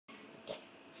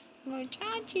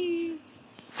Muchachi.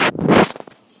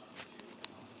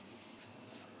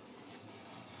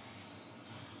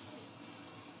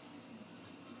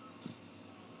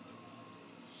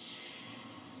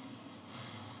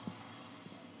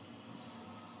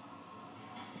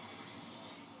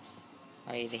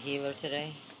 Are you the healer today?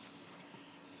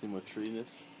 See my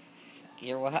treeness?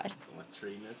 Your what? My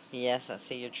treeness? Yes, I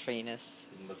see your treeness.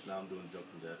 And look, now I'm doing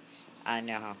jumping jacks. I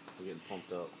know. I'm getting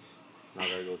pumped up. Now I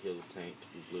gotta go heal the tank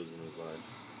because he's losing his life.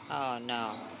 Oh,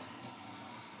 no.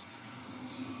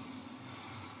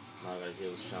 Now I gotta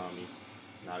heal the Shami.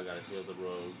 Now I gotta heal the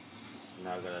rogue.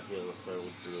 Now I gotta heal the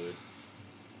Fairwood Druid.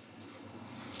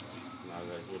 Now I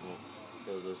gotta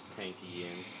heal this tanky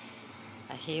in.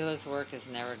 A healer's work is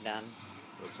never done.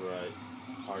 That's right.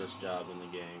 Hardest job in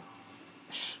the game.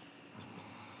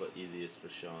 But easiest for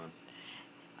Shaun.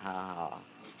 Oh.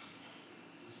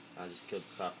 I just killed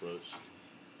the cockroach.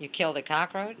 You killed a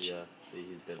cockroach? Yeah, see,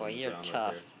 he's dead Boy, on the you're ground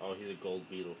tough. right there. Oh, he's a gold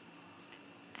beetle.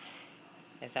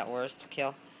 Is that worse to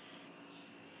kill?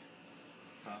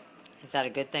 Huh? Is that a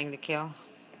good thing to kill?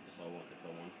 If I want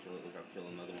to kill it, look, I'll kill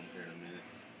another one here in a minute.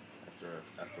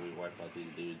 After we wipe out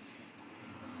these dudes.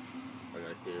 I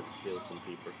gotta kill some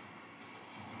people.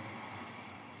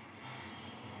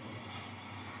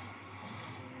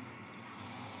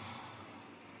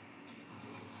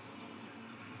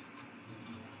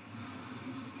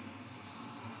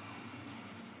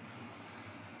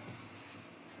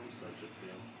 I'm such a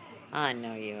pimp. I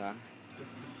know you are.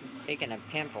 Speaking of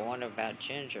pimp, I wonder about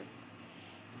Ginger.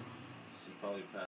 She probably passed.